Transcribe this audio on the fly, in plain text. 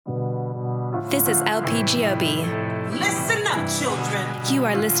This is LPGOB. Listen up, children. You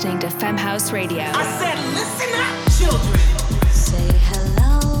are listening to Femme House Radio. I said listen up, children. Say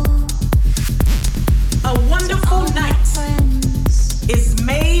hello. A wonderful night is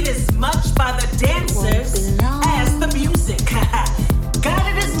made as much by the dancers as the music.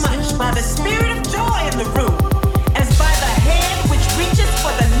 Guided as much by the spirit of joy in the room as by the hand which reaches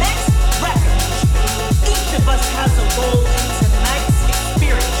for the next record. Each of us has a role in tonight's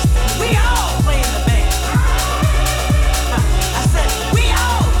experience. We all play in the band. I said, we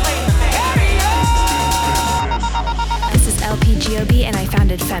all play in the band. This is LPGOB, and I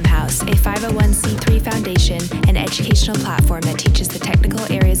founded Femme House, a 501c3 foundation and educational platform that teaches the technical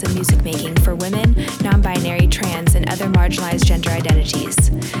areas of music making for women, non-binary, trans, and other marginalized gender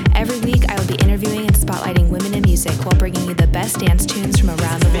identities. Every week, I will be interviewing and spotlighting women in music while bringing you the best dance tunes from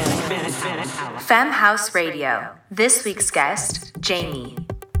around the world. Femme House Radio. This week's guest, Jamie.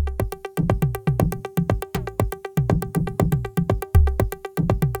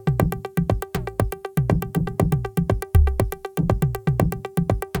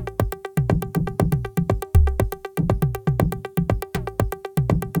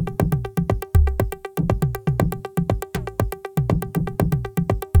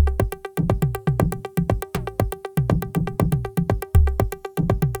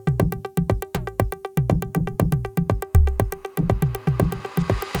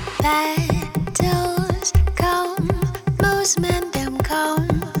 Battles come, most men them come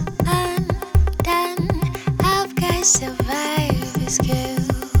undone. I've got survivor's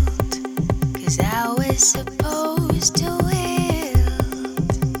guilt, 'cause I was supposed to wield.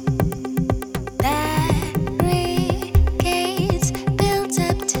 Barricades built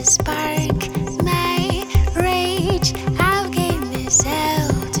up to spark my rage. I've gained this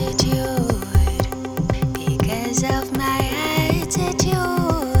altitude because of my attitude.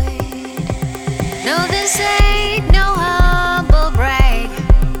 No, this ain't no humble brag.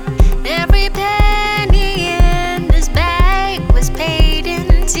 Every penny in this bag was paid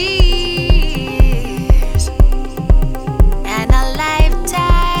in tears and a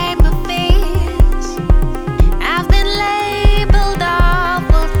lifetime of fears. I've been labeled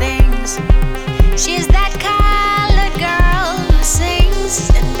awful things. She's that colored girl who sings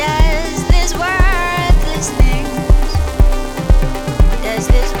and does this worthless things. Does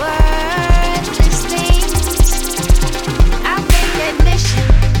this worthless things.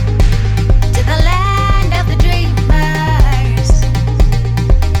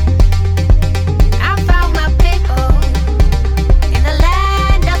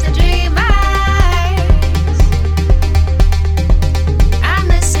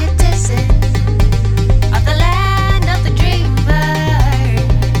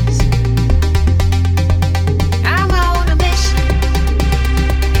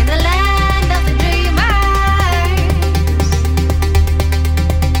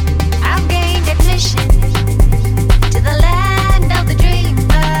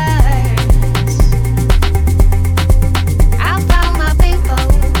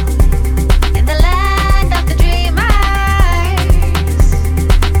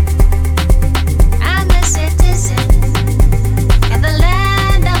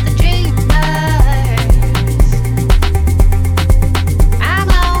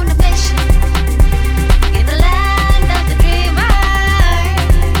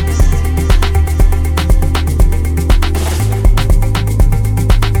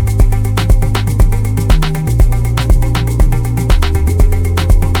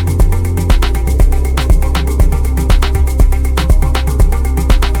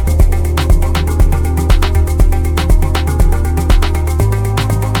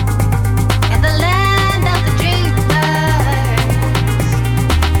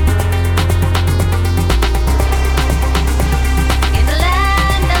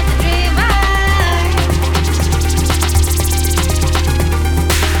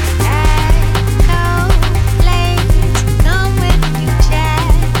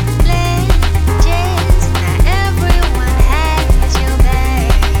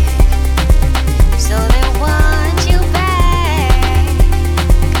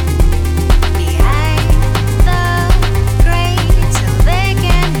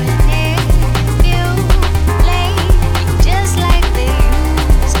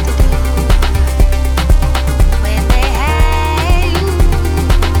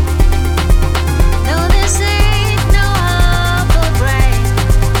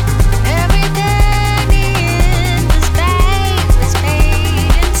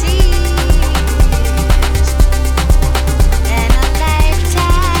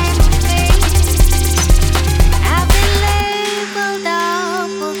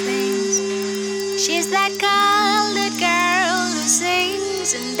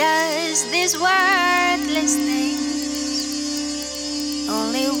 use these worthless things,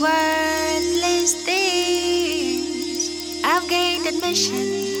 only worthless things. I've gained admission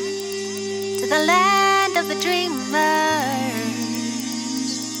to the land of the dreamers.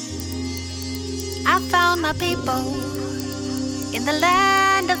 I found my people in the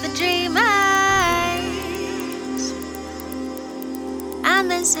land of the dreamers. I'm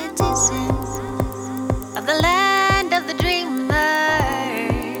a citizen of the land of the dreamers.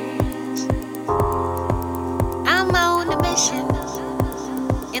 I'm on a mission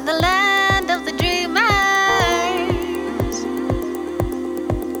in the land of the dreamers.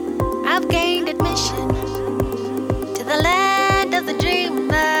 I've gained admission to the land of the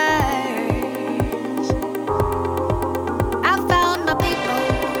dreamers. I found my people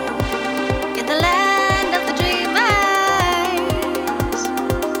in the land of the dreamers.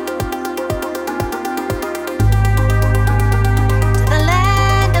 To the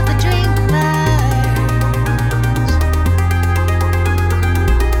land of the dreamers.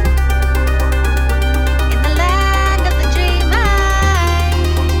 In the land of the dreamers.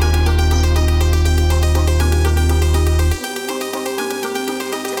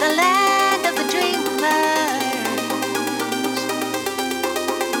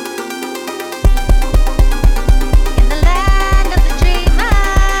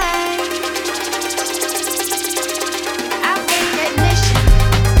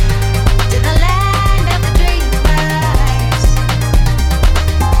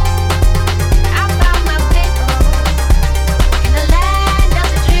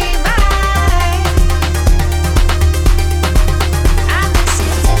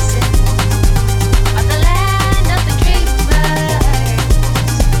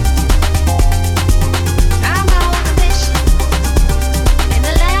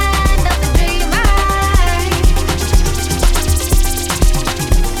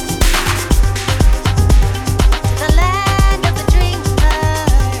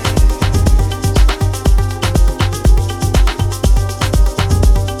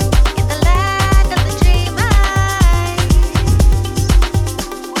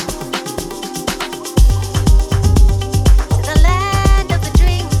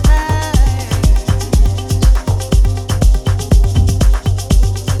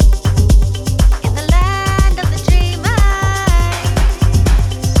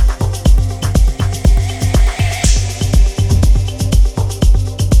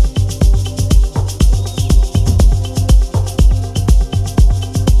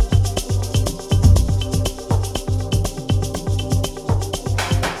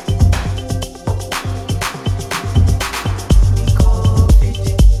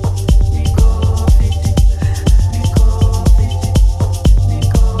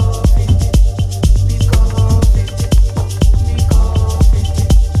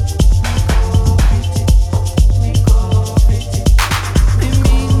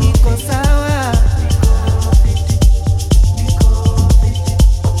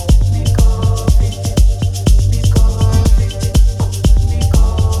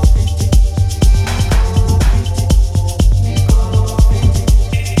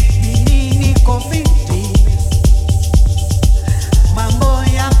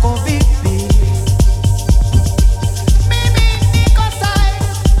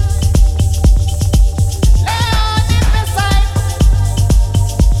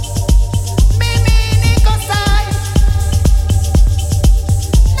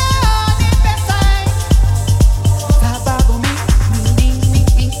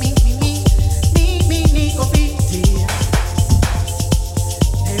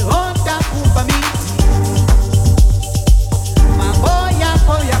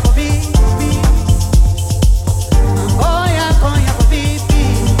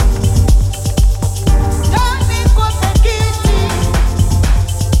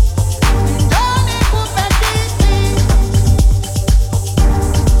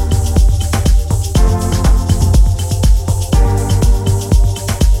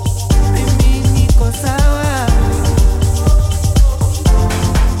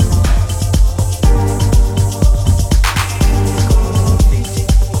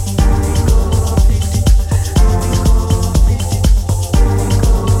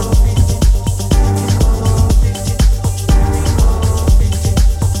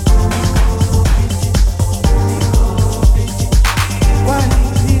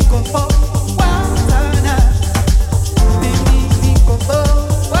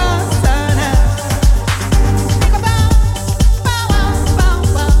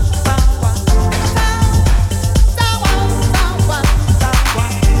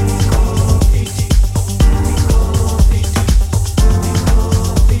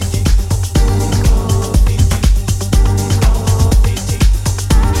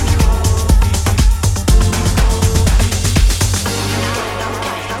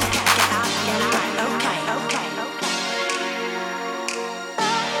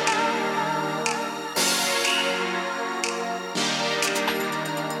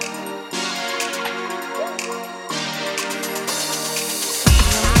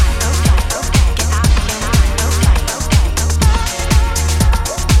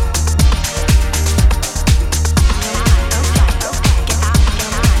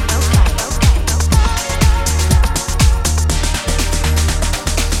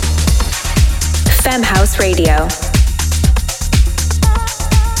 Femme House Radio.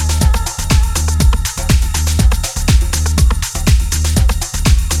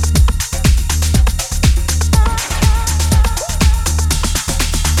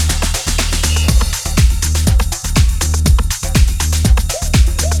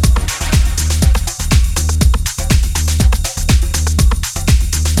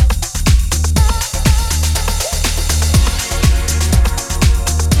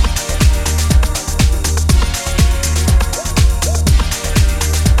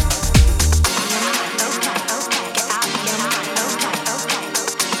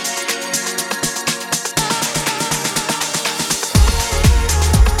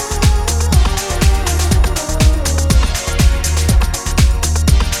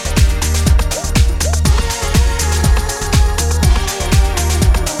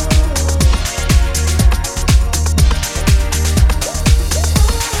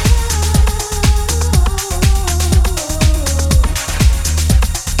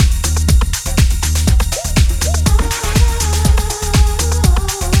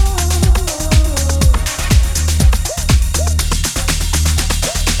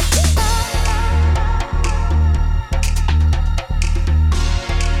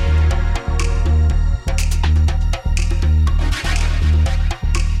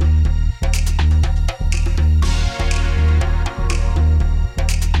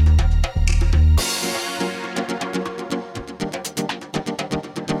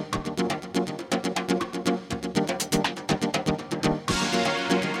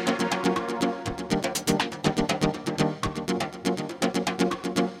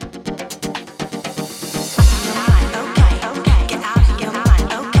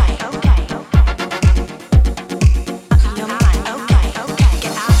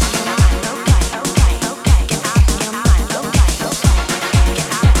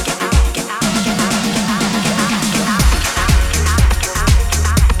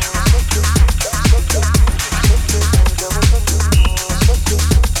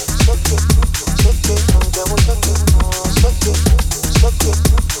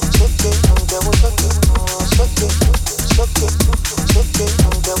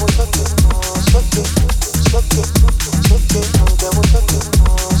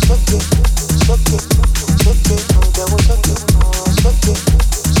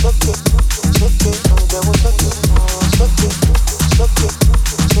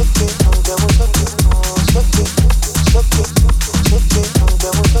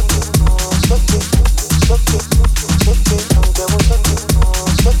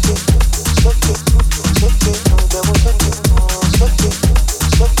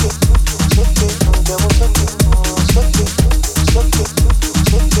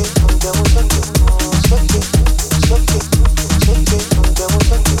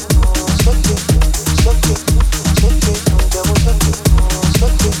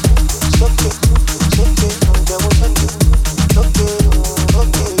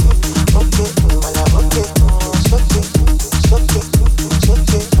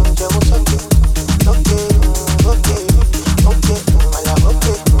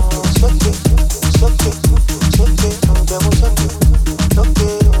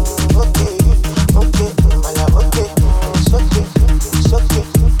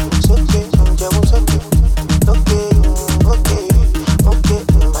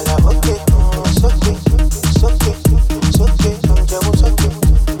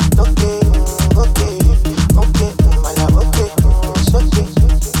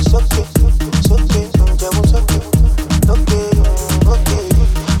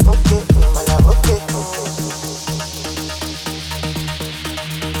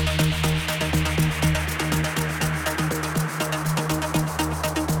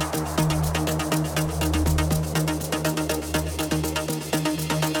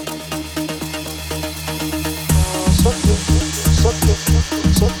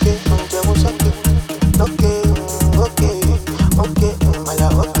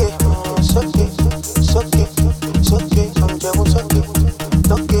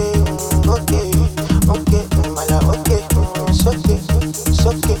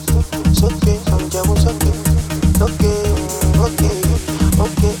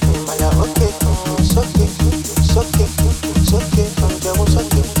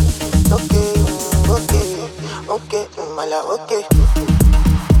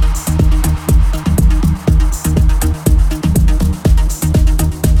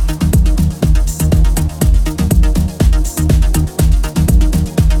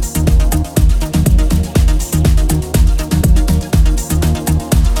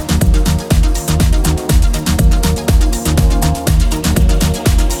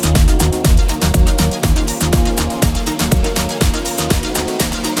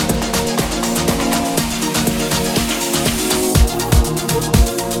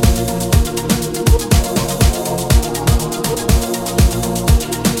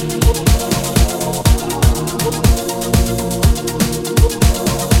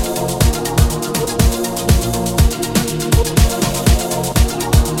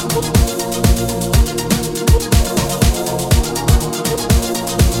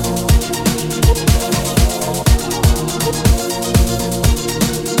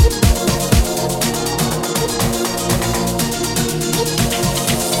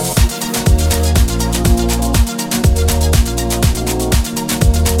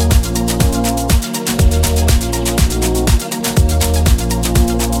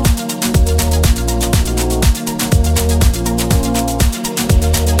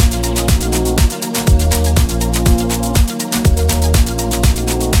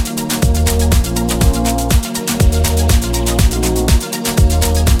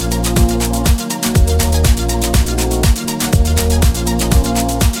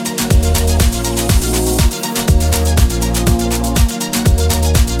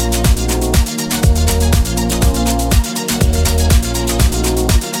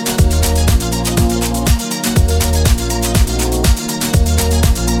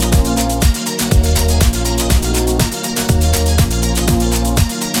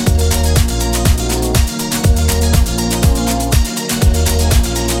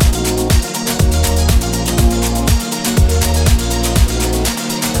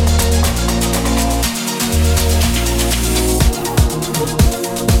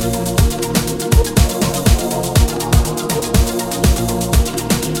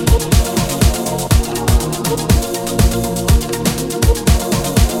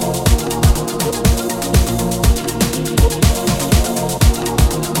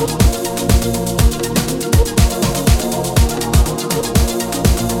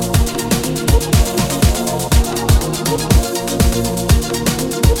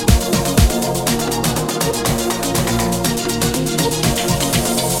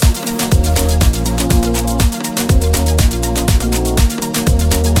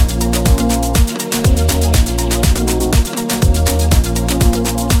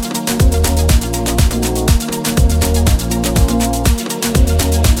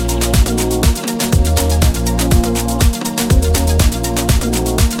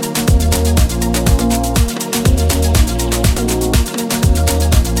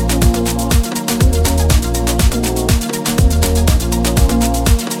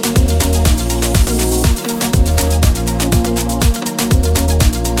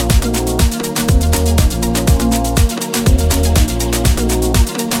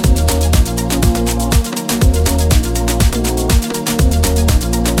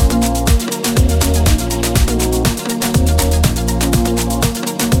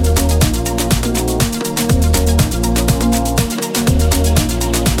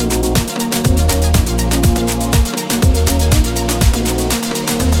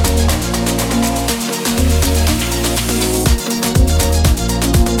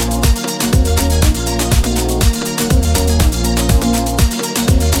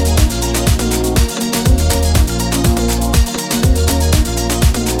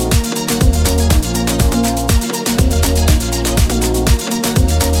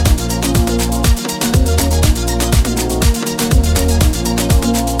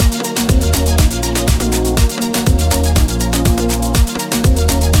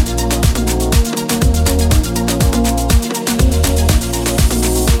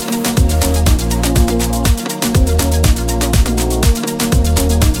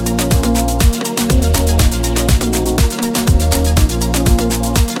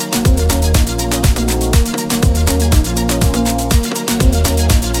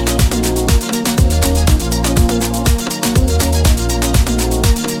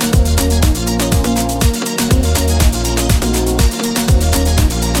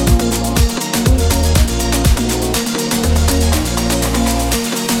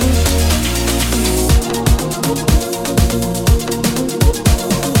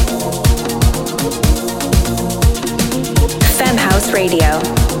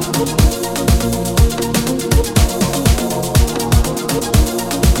 Radio.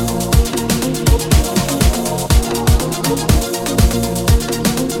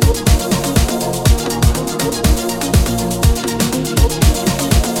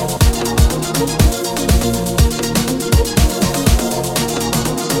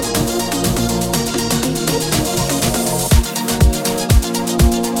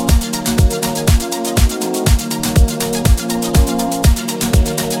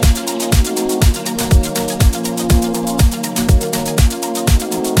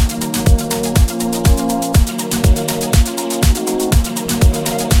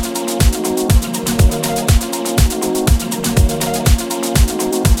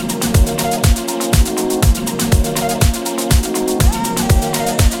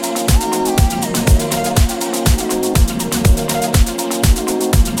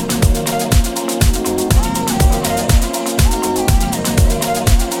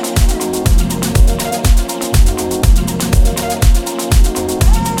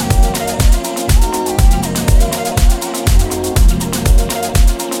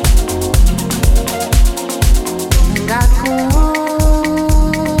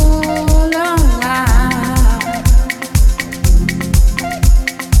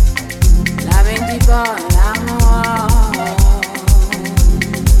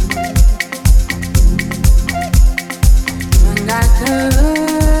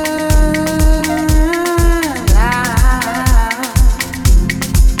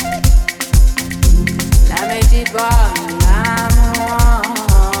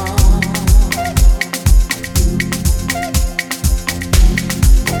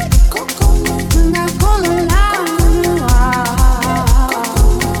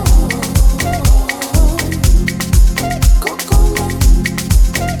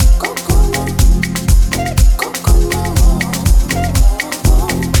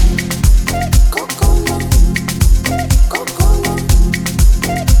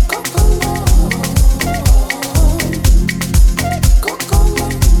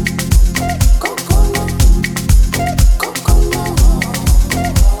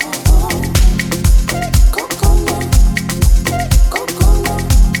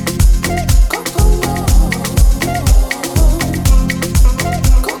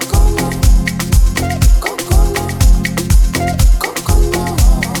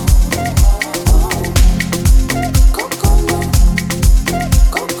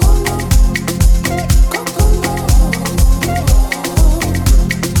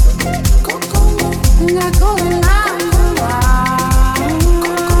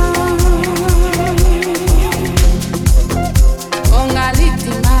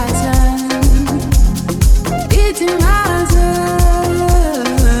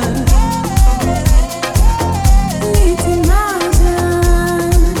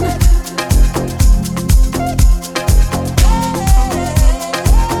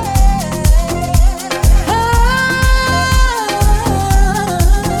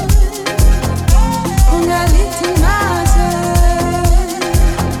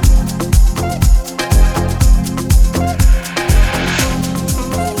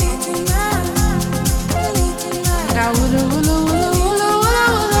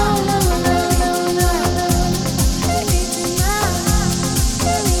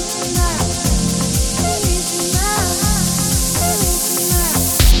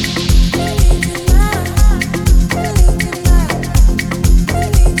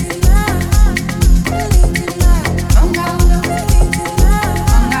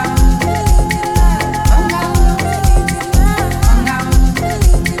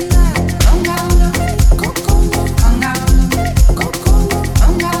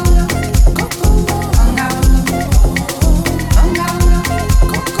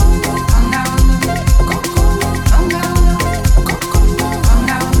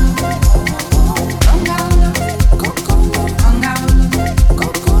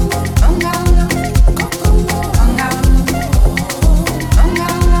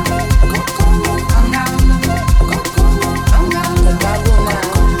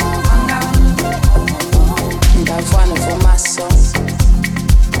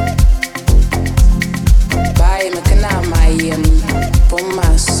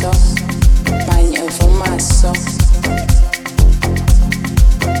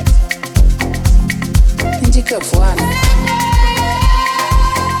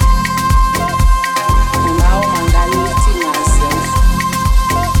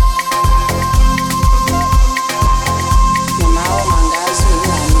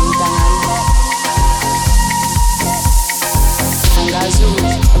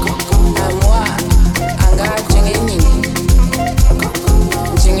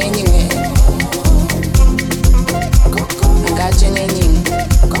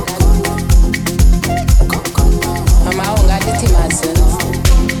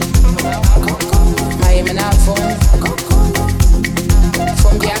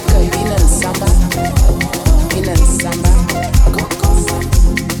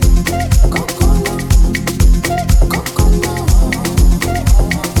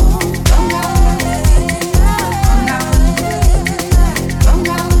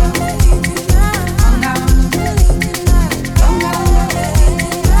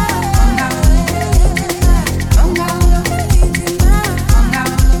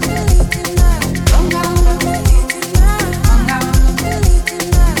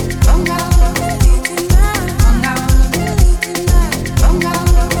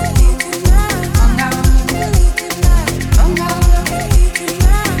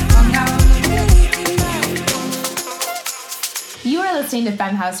 listening to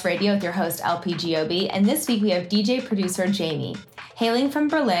Femme House Radio with your host, LPGOB, and this week we have DJ producer Jamie. Hailing from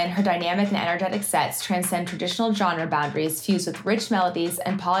Berlin, her dynamic and energetic sets transcend traditional genre boundaries fused with rich melodies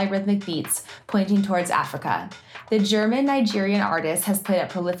and polyrhythmic beats pointing towards Africa. The German-Nigerian artist has played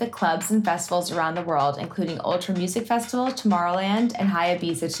at prolific clubs and festivals around the world, including Ultra Music Festival, Tomorrowland, and High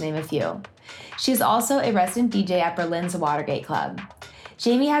Ibiza, to name a few. She is also a resident DJ at Berlin's Watergate Club.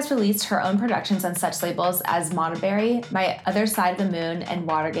 Jamie has released her own productions on such labels as Monoberry, My Other Side of the Moon, and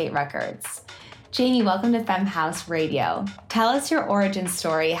Watergate Records. Jamie, welcome to Femme House Radio. Tell us your origin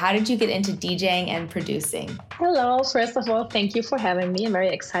story. How did you get into DJing and producing? Hello. First of all, thank you for having me. I'm very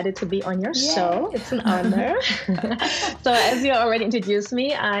excited to be on your show. It's an honor. So as you already introduced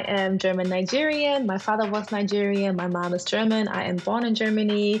me, I am German-Nigerian. My father was Nigerian. My mom is German. I am born in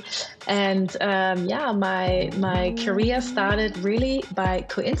Germany. And my career started really by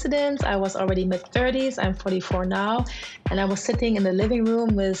coincidence. I was already mid-30s. I'm 44 now. And I was sitting in the living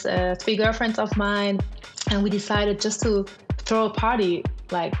room with 3 girlfriends of mine. And we decided just to throw a party,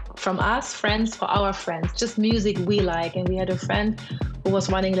 like from us, friends for our friends, just music we like. And we had a friend who was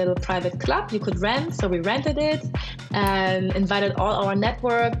running a little private club you could rent. So we rented it and invited all our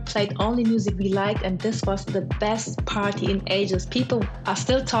network, played only music we liked. And this was the best party in ages. People are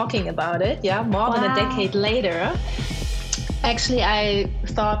still talking about it, more than a decade later. Actually, I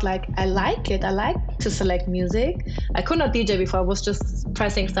thought I like it. I like to select music. I could not DJ before. I was just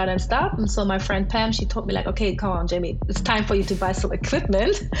pressing start and stop. And so my friend Pam, she told me okay, come on, Jamie, it's time for you to buy some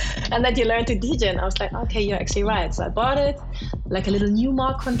equipment and then you learn to DJ. And I was like, okay, you're actually right. So I bought it, like a little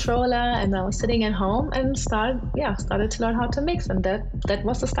Newmark controller, and I was sitting at home and started to learn how to mix. And that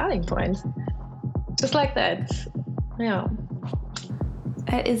was the starting point. Just like that. Yeah.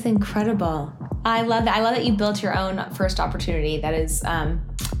 That is incredible. I love that. I love that you built your own first opportunity. That is,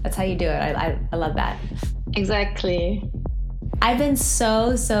 that's how you do it. I love that. Exactly. I've been so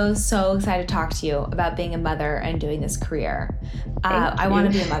excited to talk to you about being a mother and doing this career. I want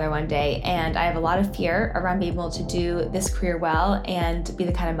to be a mother one day, and I have a lot of fear around being able to do this career well and be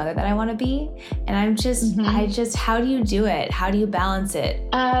the kind of mother that I want to be. And how do you do it? How do you balance it?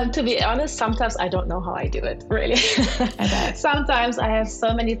 To be honest, sometimes I don't know how I do it, really. I bet. Sometimes I have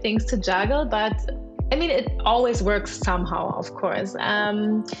so many things to juggle, but I mean, it always works somehow, of course.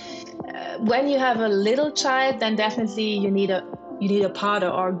 When you have a little child, then definitely you need a partner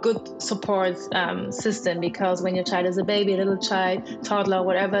or a good support system, because when your child is a baby, a little child, toddler,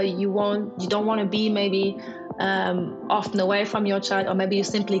 whatever, you don't want to be maybe often away from your child, or maybe you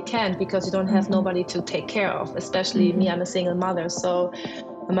simply can't because you don't have nobody to take care of, especially me, I'm a single mother. So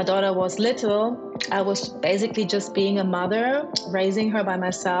when my daughter was little, I was basically just being a mother, raising her by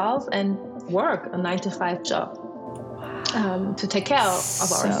myself, and work a 9-to-5 job to take care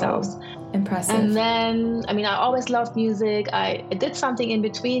of ourselves. Impressive. And then, I mean, I always loved music. I did something in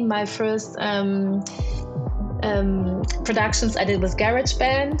between. My first productions I did was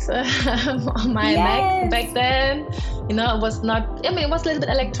GarageBand on my Mac back then. It was not, it was a little bit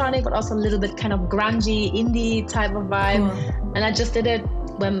electronic, but also a little bit kind of grungy, indie type of vibe. Cool. And I just did it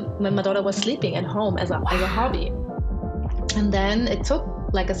when my daughter was sleeping at home as a hobby. And then it took,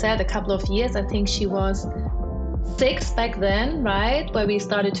 like I said, a couple of years. I think she was 6 back then, right? Where we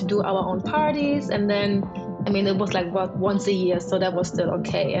started to do our own parties. And then, it was once a year, so that was still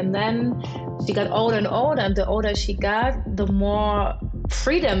okay. And then she got older and older, and the older she got, the more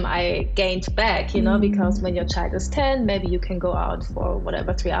freedom I gained back, because when your child is 10, maybe you can go out for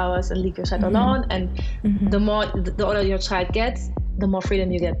 3 hours and leave your child alone. And the older your child gets, the more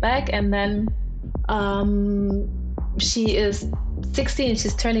freedom you get back. And then she is 16,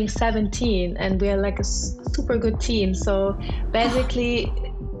 she's turning 17, and we're like a super good team. So basically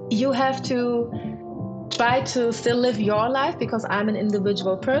you have to try to still live your life, because I'm an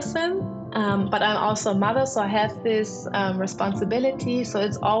individual person, but I'm also a mother, so I have this responsibility. So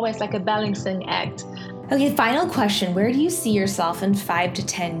it's always like a balancing act. Okay, final question. Where do you see yourself in 5 to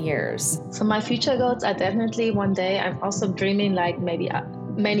 10 years? So my future goals are definitely one day, I'm also dreaming, like maybe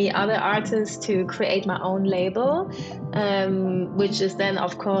many other artists, to create my own label, which is then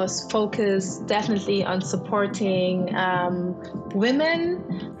of course focused definitely on supporting women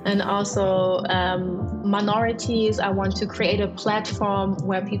and also minorities. I want to create a platform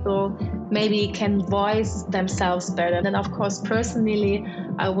where people maybe can voice themselves better. And of course, personally,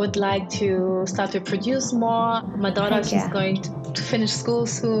 I would like to start to produce more. My daughter, she's going to finish school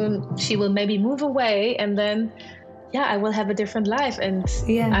soon. She will maybe move away, and then I will have a different life. And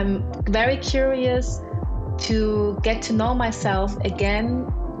I'm very curious to get to know myself again,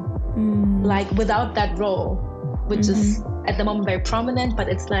 like without that role, which is at the moment very prominent, but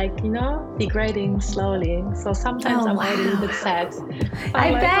it's like, degrading slowly. So sometimes I'm already a little bit sad.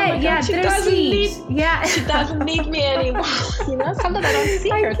 I like, bet, oh my God, yeah, she doesn't she doesn't need me anymore. Sometimes I don't see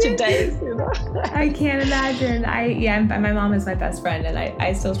her today. I can't imagine. My mom is my best friend, and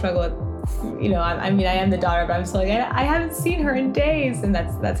I still struggle with, I am the daughter, but I'm still like, I haven't seen her in days, and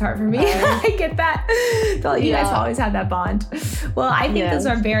that's hard for me. I get that. So you guys always have that bond. Well, I think those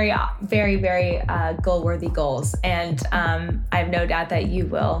are very, very, very goal-worthy goals, and I have no doubt that you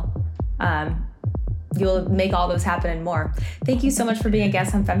will. You'll make all those happen and more. Thank you so much for being a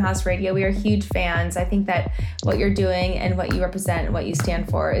guest on Femme House Radio. We are huge fans. I think that what you're doing and what you represent and what you stand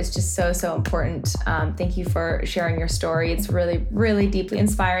for is just so, so important. Thank you for sharing your story. It's really, really deeply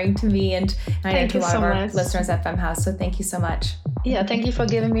inspiring to me, and I know to a lot of our listeners at Femme House. So thank you so much. Yeah, thank you for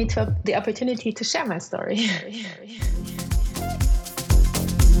giving me the opportunity to share my story.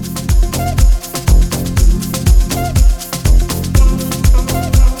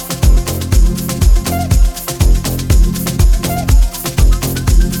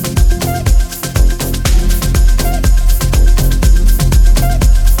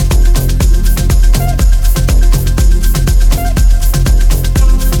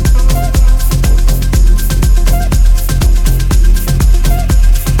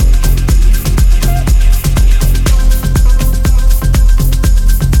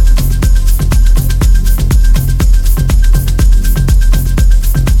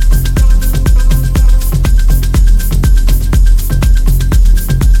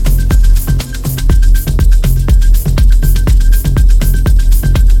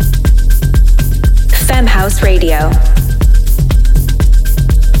 Radio.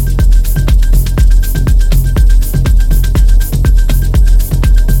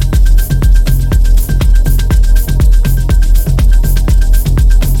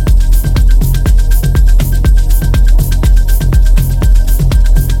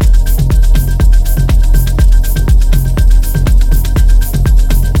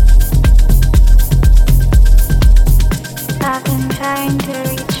 I've been trying to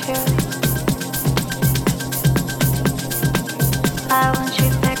reach you. I want you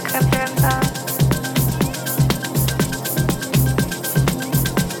to pick up your phone.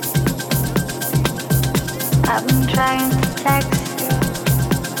 I've been trying to text you.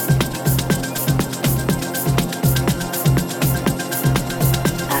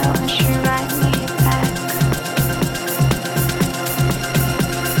 I want you to write me back.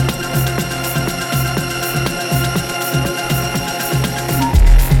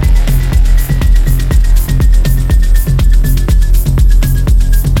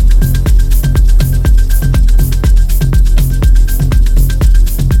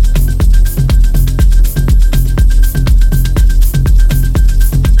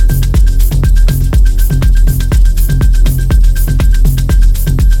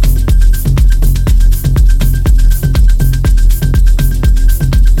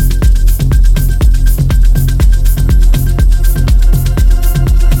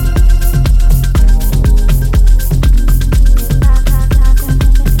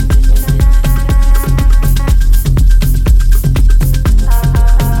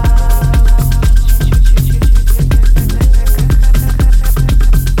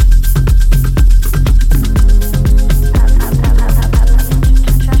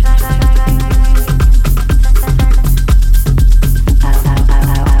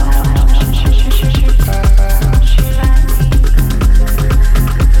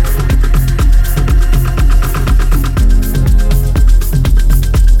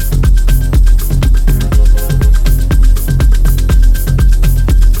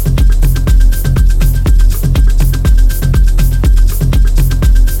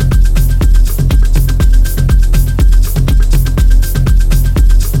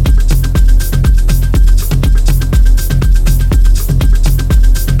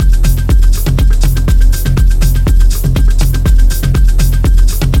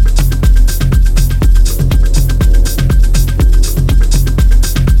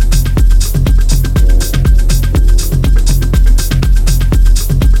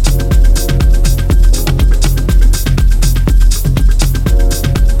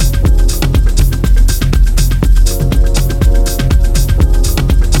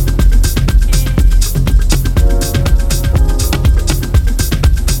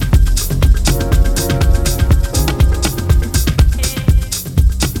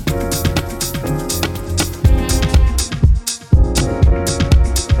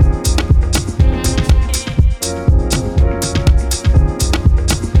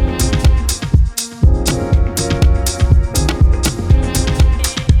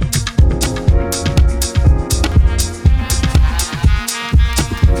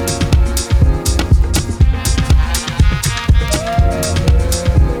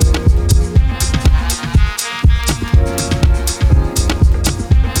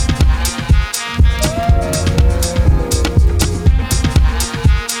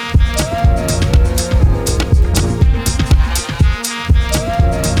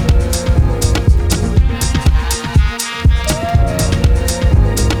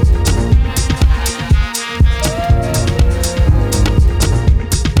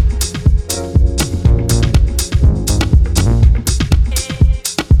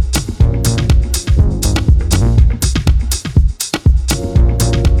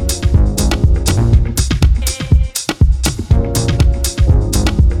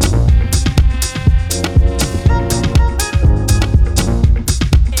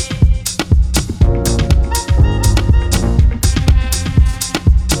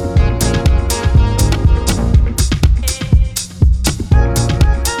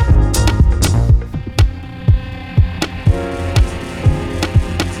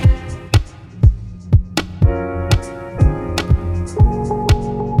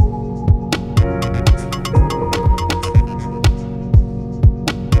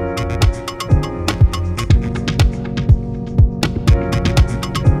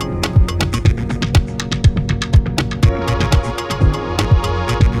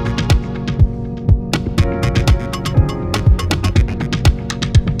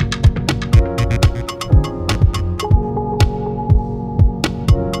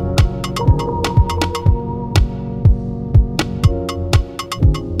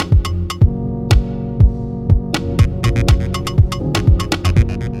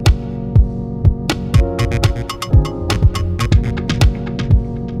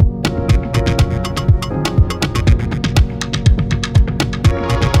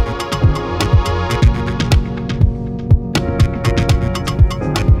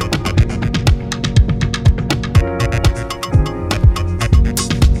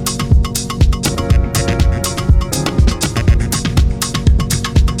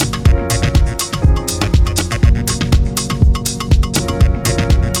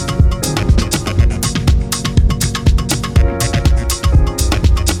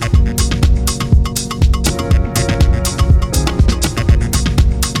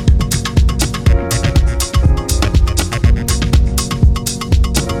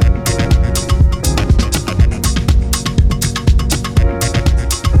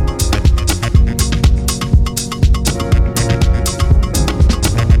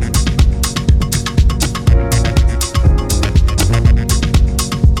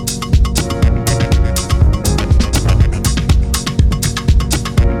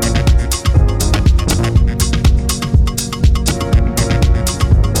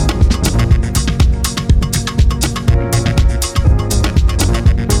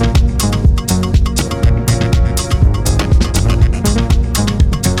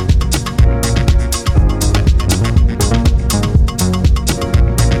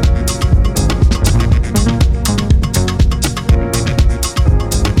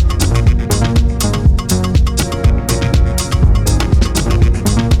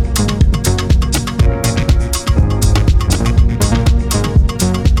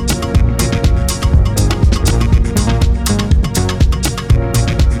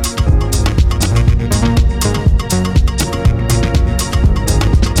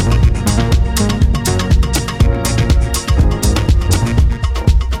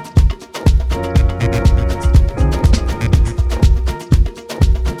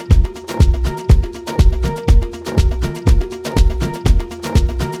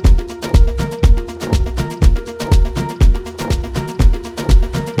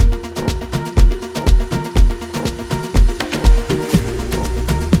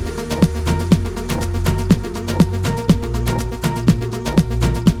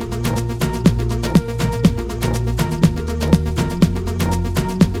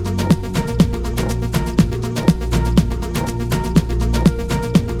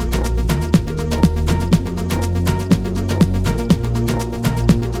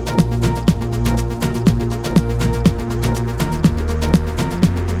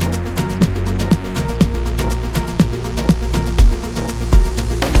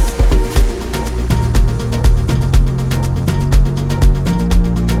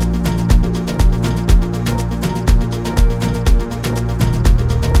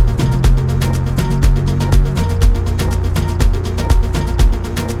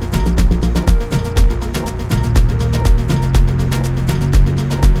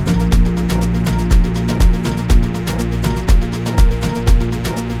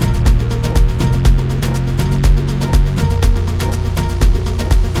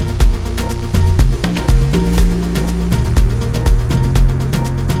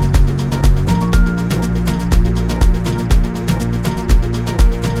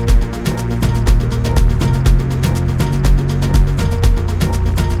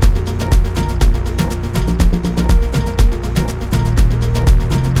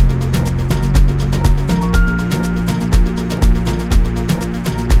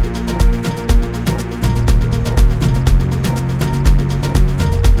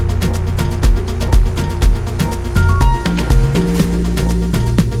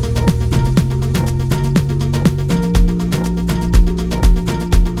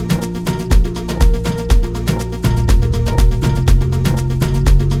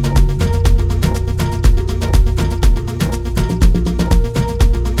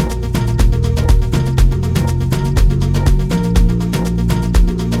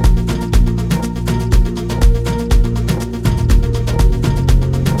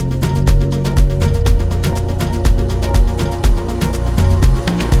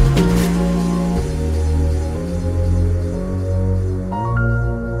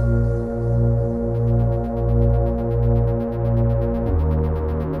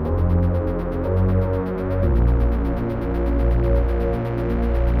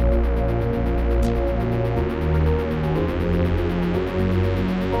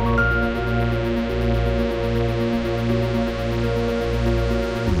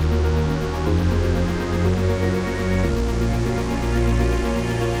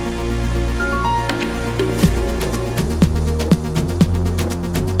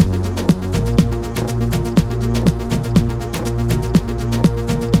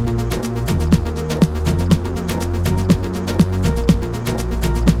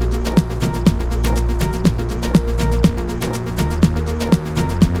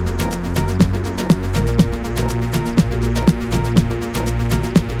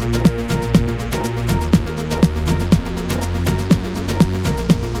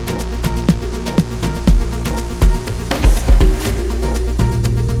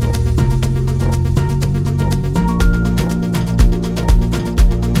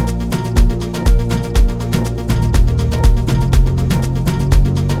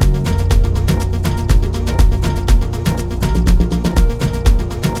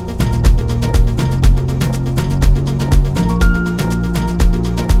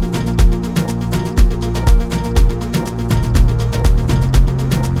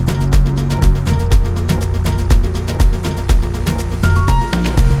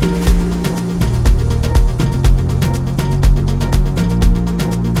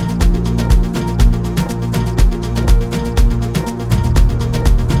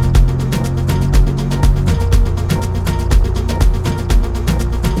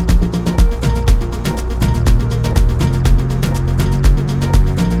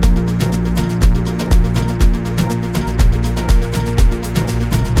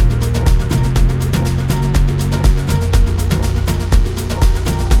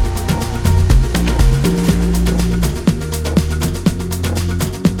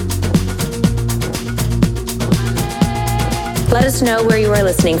 us know where you are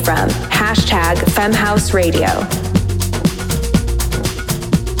listening from. Hashtag FemmeHouse Radio.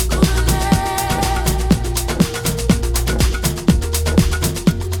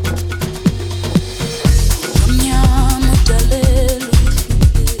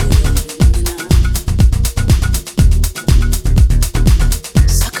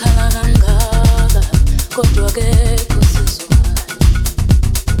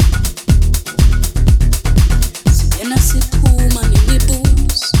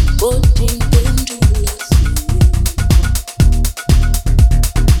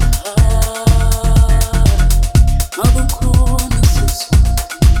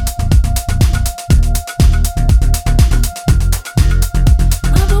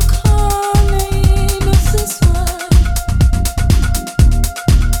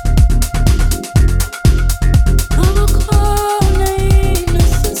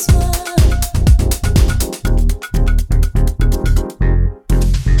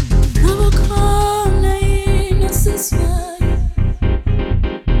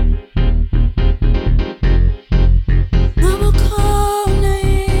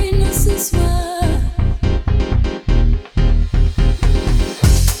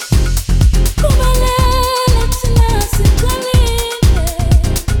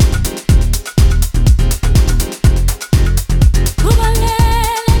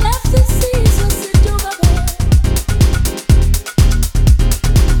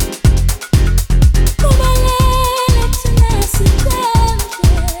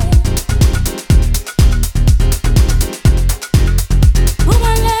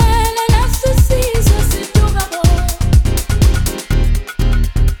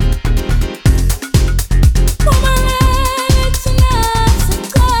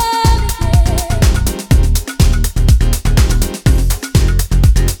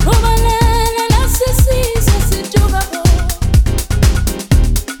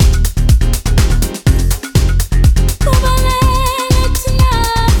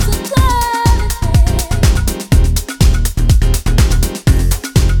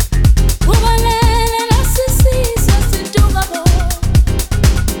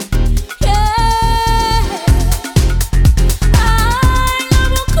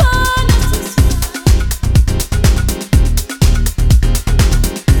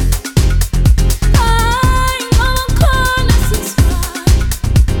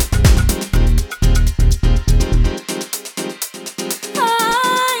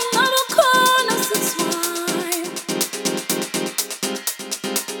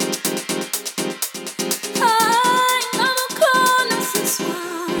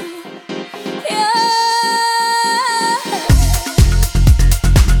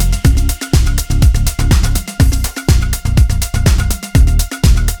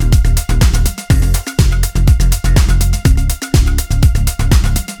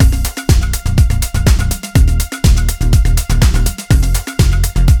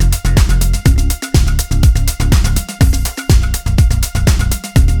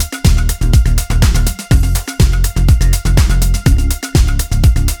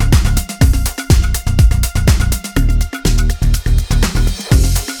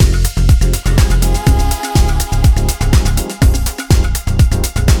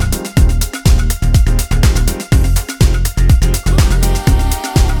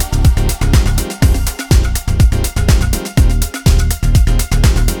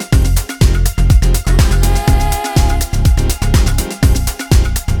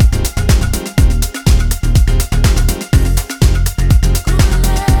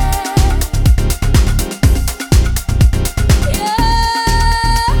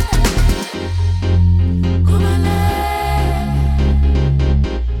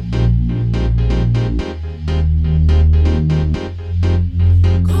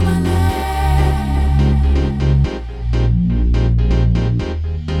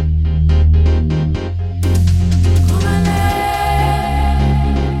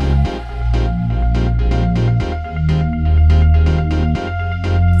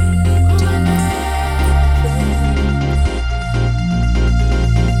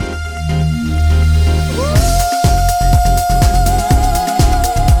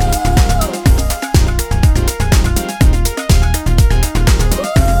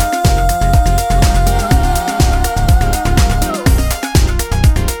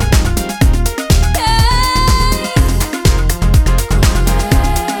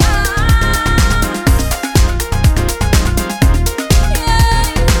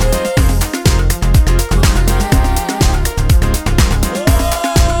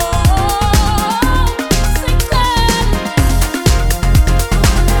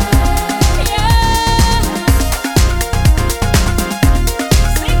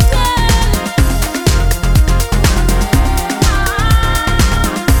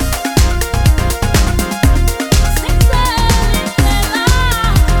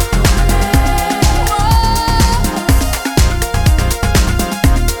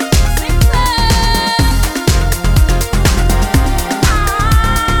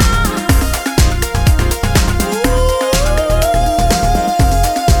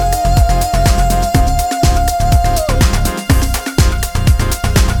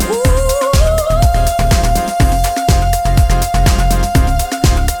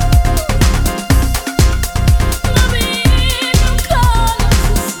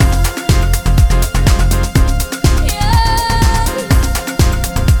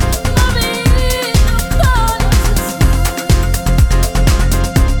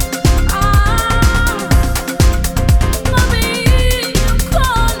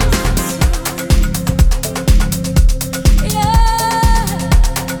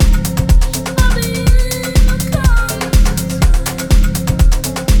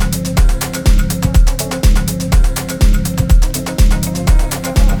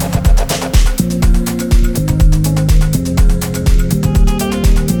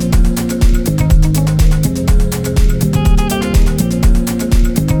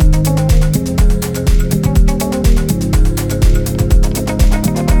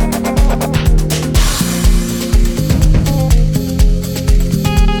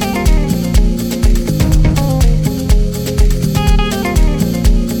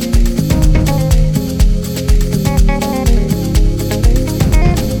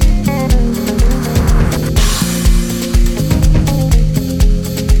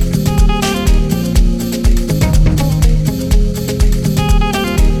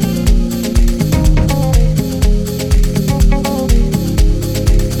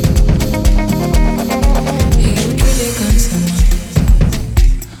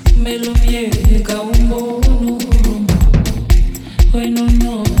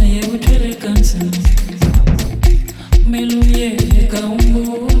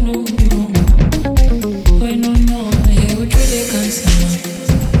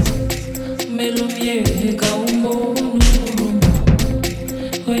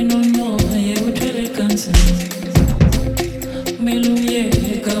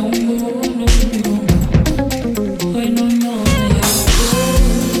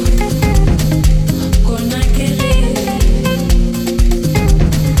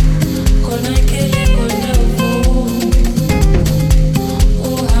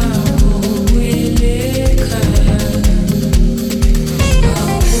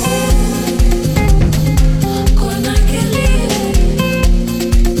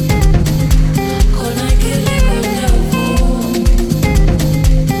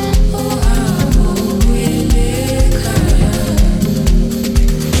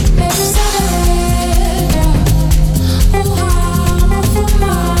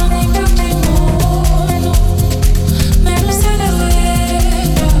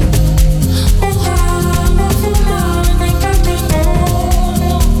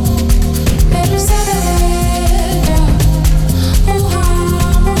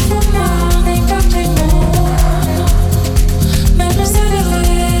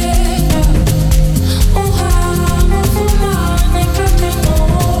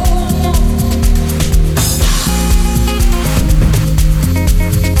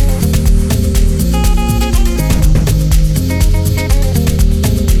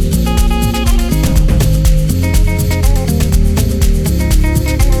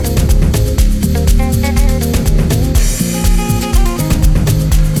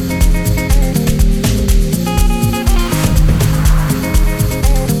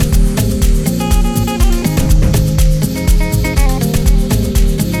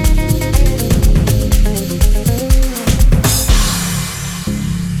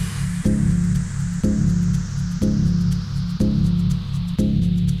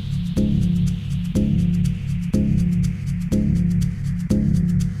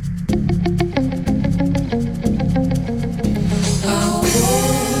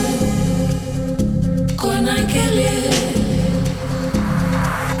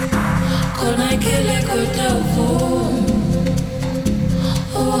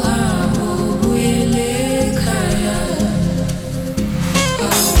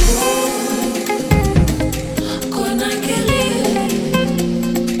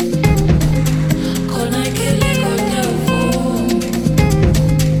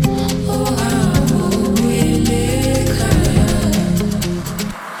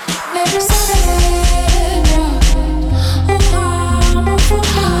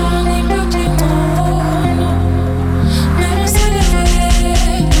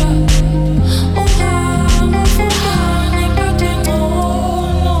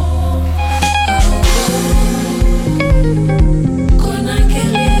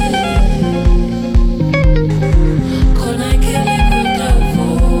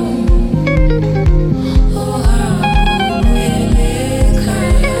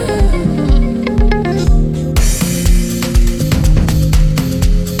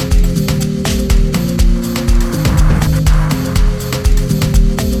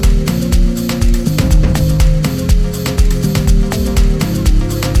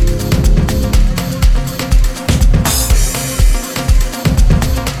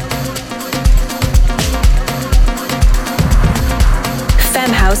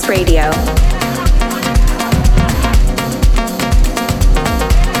 Radio.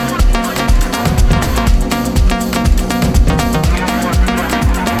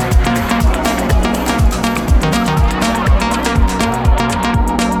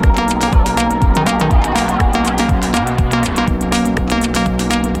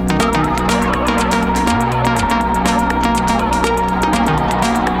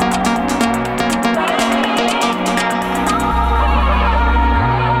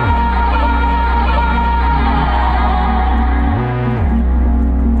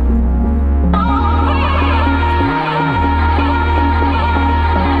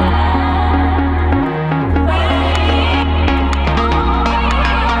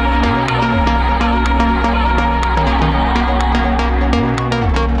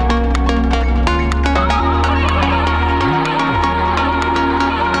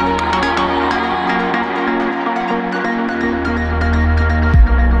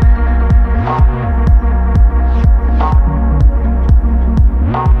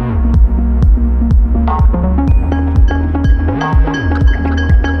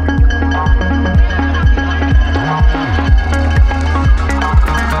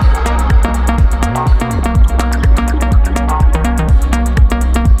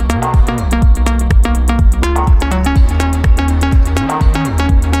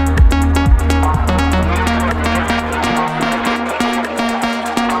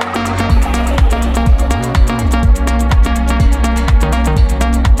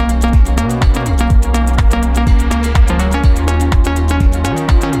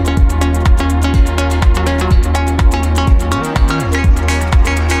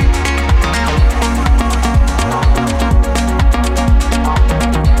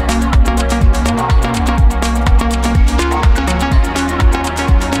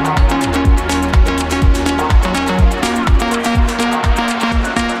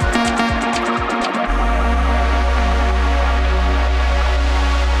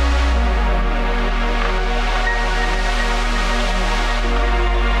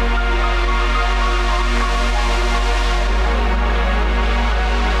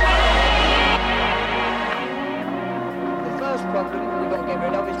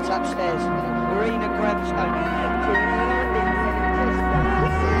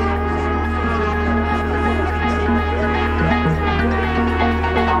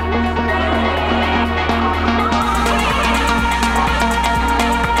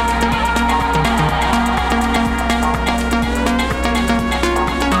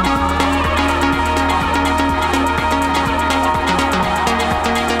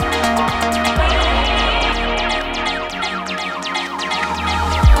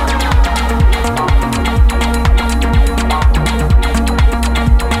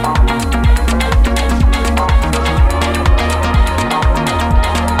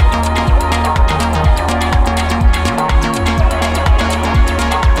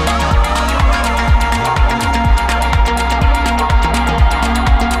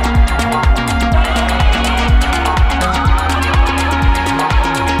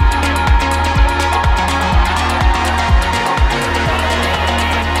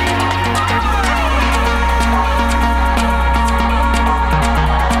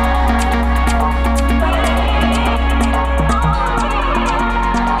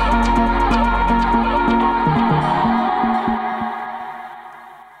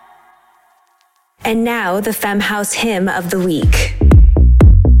 And now, the Femme House Hymn of the Week.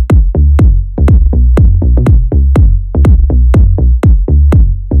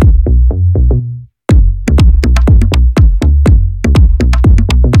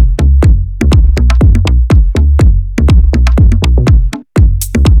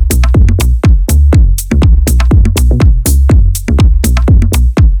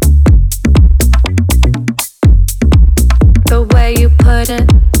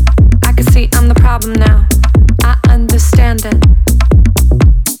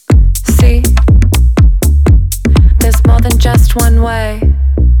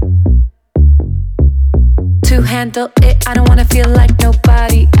 Handle it, I don't wanna feel like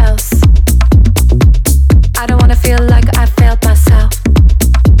nobody else. I don't wanna feel like I failed myself.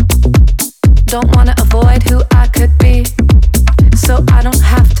 Don't wanna avoid who I could be, so I don't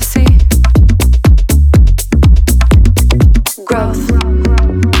have to see growth.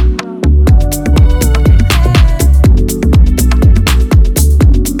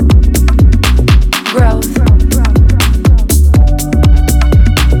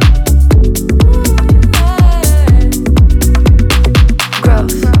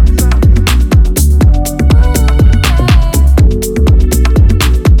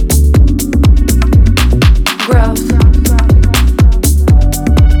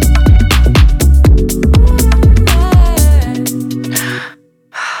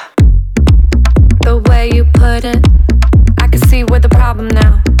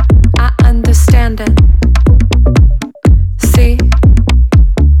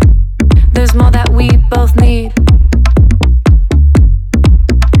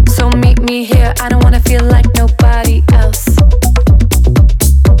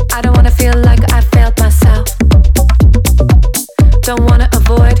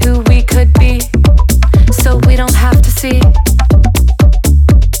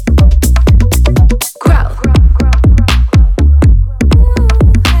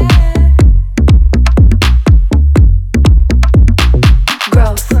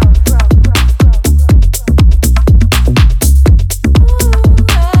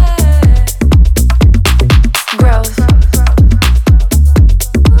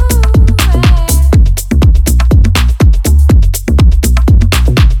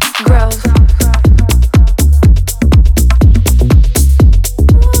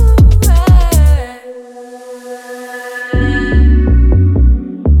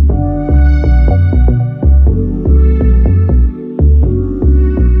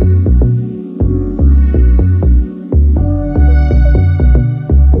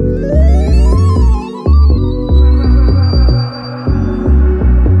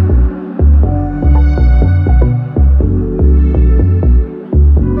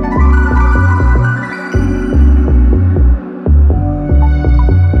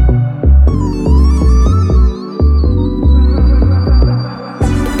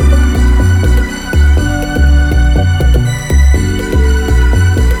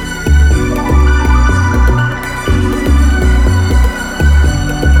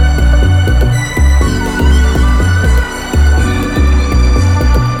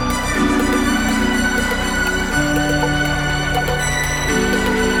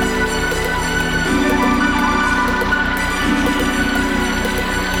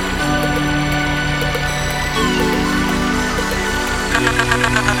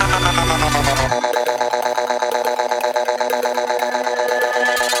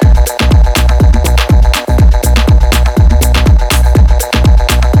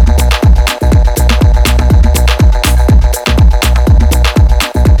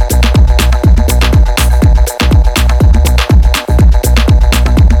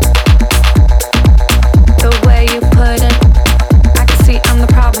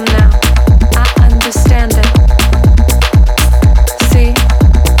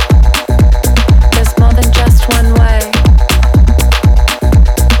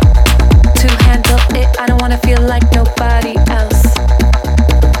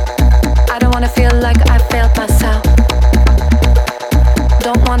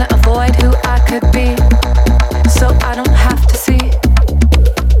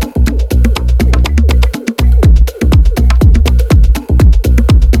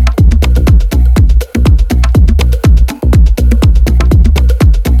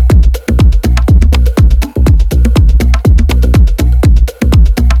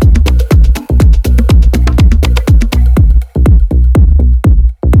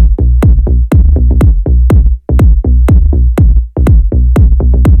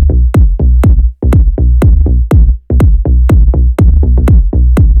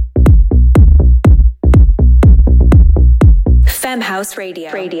 House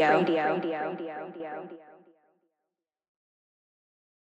Radio.